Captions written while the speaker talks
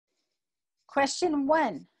Question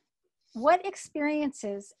 1. What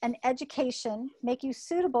experiences and education make you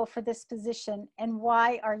suitable for this position, and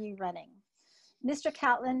why are you running? Mr.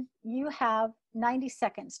 Catlin, you have 90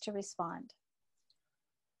 seconds to respond.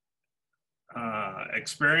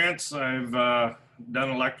 Experience, I've done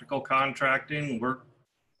electrical contracting, worked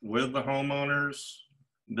with the homeowners,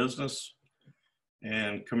 business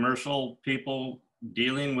and commercial people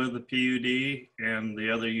dealing with the PUD and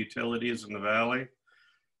the other utilities in the valley.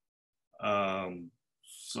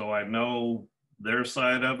 So I know their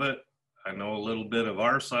side of it. I know a little bit of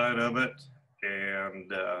our side of it,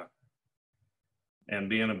 and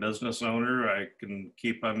being a business owner, I can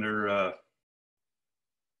keep under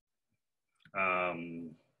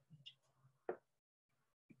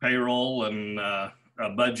payroll and a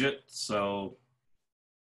budget. So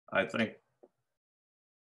I think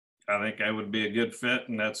I would be a good fit,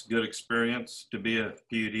 and that's good experience to be a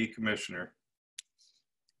PUD commissioner.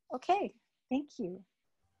 Okay, thank you.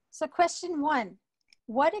 So question 1,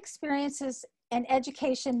 what experiences and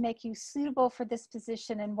education make you suitable for this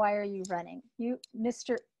position, and why are you running? You,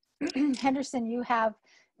 Mr. Henderson, you have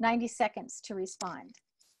 90 seconds to respond.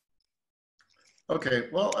 Okay,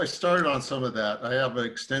 well, I started on some of that. I have an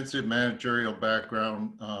extensive managerial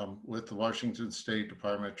background with the Washington State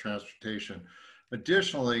Department of Transportation.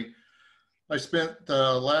 Additionally, I spent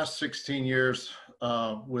the last 16 years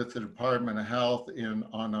with the Department of Health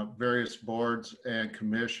on various boards and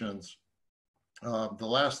commissions. The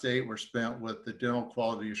last 8 were spent with the Dental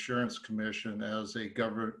Quality Assurance Commission as a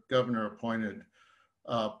governor-appointed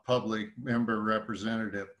public member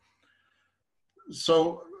representative.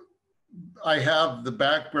 So I have the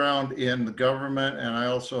background in the government, and I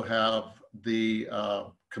also have the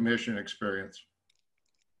commission experience.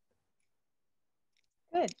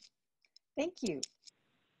 Good, thank you.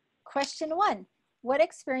 Question 1, what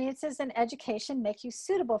experiences and education make you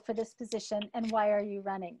suitable for this position, and why are you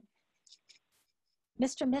running?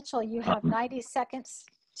 Mr. Mitchell, you have 90 seconds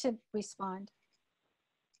to respond.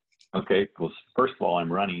 Okay, well, first of all,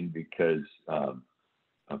 I'm running because a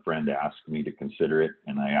friend asked me to consider it,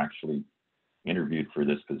 and I actually interviewed for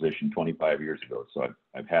this position 25 years ago. So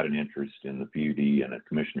I've had an interest in the PUD and a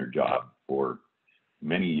commissioner job for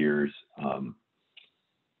many years.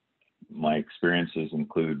 My experiences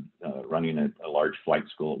include running a large flight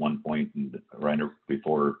school at one point, and right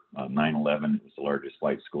before 9/11, it was the largest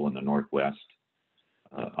flight school in the Northwest.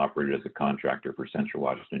 Operated as a contractor for Central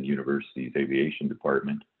Washington University's aviation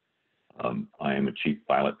department. I am a chief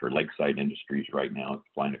pilot for Lakeside Industries right now,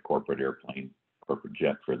 flying a corporate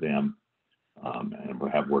jet for them, and I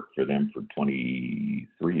have worked for them for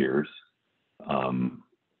 23 years.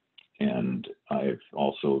 And I've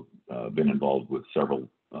also been involved with several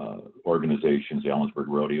organizations, the Ellensburg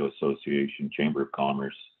Rodeo Association, Chamber of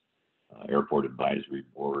Commerce, Airport Advisory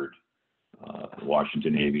Board,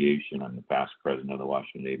 Washington Aviation. I'm the past president of the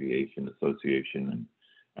Washington Aviation Association, and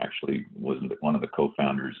actually was one of the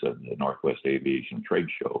co-founders of the Northwest Aviation Trade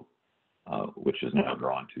Show, which has now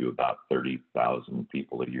grown to about 30,000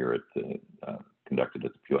 people a year conducted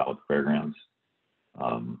at the Puyallup Fairgrounds.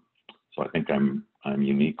 So I think I'm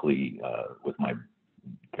uniquely, with my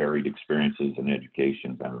varied experiences and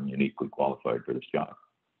educations, I'm uniquely qualified for this job.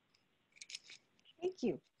 Thank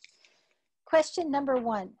you. Question number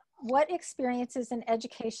 1. What experiences and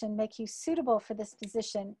education make you suitable for this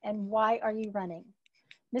position, and why are you running?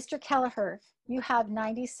 Mr. Kelleher, you have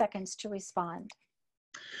 90 seconds to respond.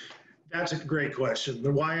 That's a great question.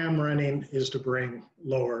 The why I'm running is to bring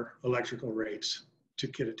lower electrical rates to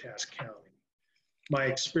Kittitas County. My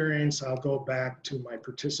experience, I'll go back to my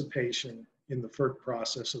participation in the FERC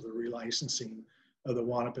process of the relicensing of the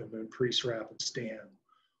Wanapum and Priest Rapids Dam.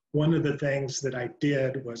 One of the things that I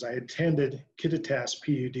did was I attended Kittitas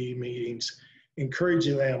PUD meetings,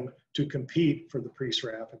 encouraging them to compete for the Priest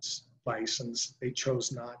Rapids license. They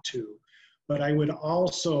chose not to. But I would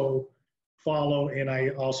also follow, and I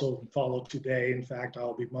also follow today, in fact,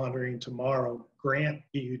 I'll be monitoring tomorrow, Grant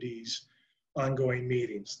PUD's ongoing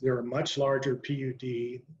meetings. They're a much larger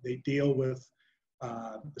PUD. They deal with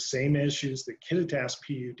the same issues that Kittitas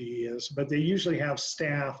PUD is, but they usually have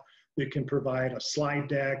staff that can provide a slide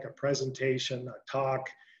deck, a presentation, a talk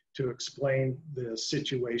to explain the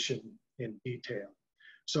situation in detail.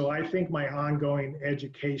 So I think my ongoing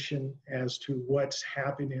education as to what's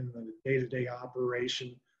happening in the day-to-day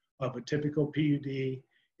operation of a typical PUD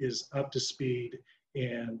is up to speed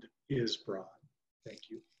and is broad. Thank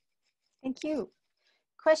you. Thank you.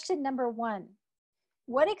 Question number 1.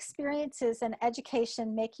 What experiences and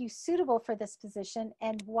education make you suitable for this position,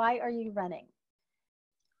 and why are you running?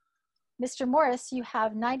 Mr. Morris, you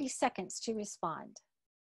have 90 seconds to respond.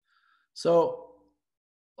 So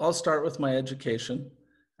I'll start with my education.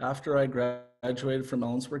 After I graduated from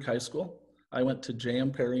Ellensburg High School, I went to J.M.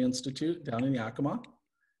 Perry Institute down in Yakima,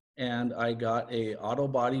 and I got a auto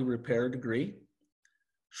body repair degree.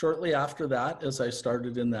 Shortly after that, as I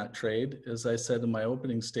started in that trade, as I said in my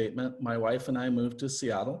opening statement, my wife and I moved to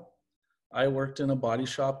Seattle. I worked in a body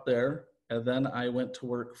shop there, and then I went to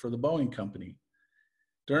work for the Boeing Company.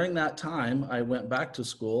 During that time, I went back to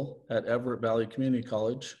school at Everett Valley Community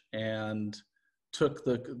College and took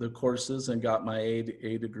the courses and got my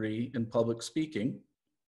A degree in public speaking.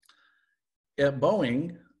 At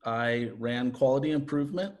Boeing, I ran quality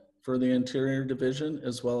improvement for the interior division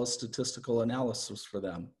as well as statistical analysis for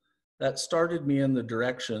them. That started me in the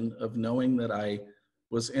direction of knowing that I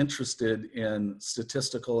was interested in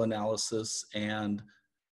statistical analysis and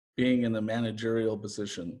being in the managerial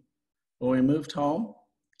position. When we moved home,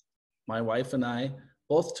 my wife and I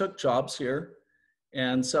both took jobs here,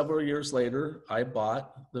 and several years later, I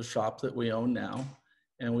bought the shop that we own now,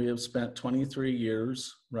 and we have spent 23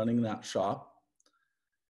 years running that shop.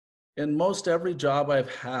 In most every job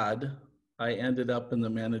I've had, I ended up in the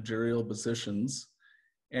managerial positions,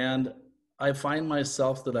 and I find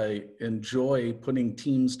myself that I enjoy putting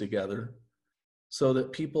teams together so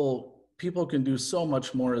that people can do so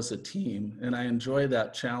much more as a team, and I enjoy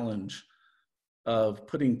that challenge of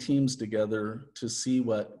putting teams together to see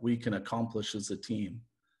what we can accomplish as a team.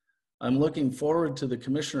 I'm looking forward to the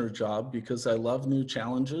commissioner job because I love new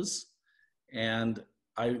challenges, and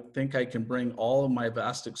I think I can bring all of my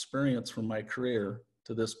vast experience from my career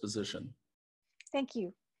to this position. Thank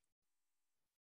you.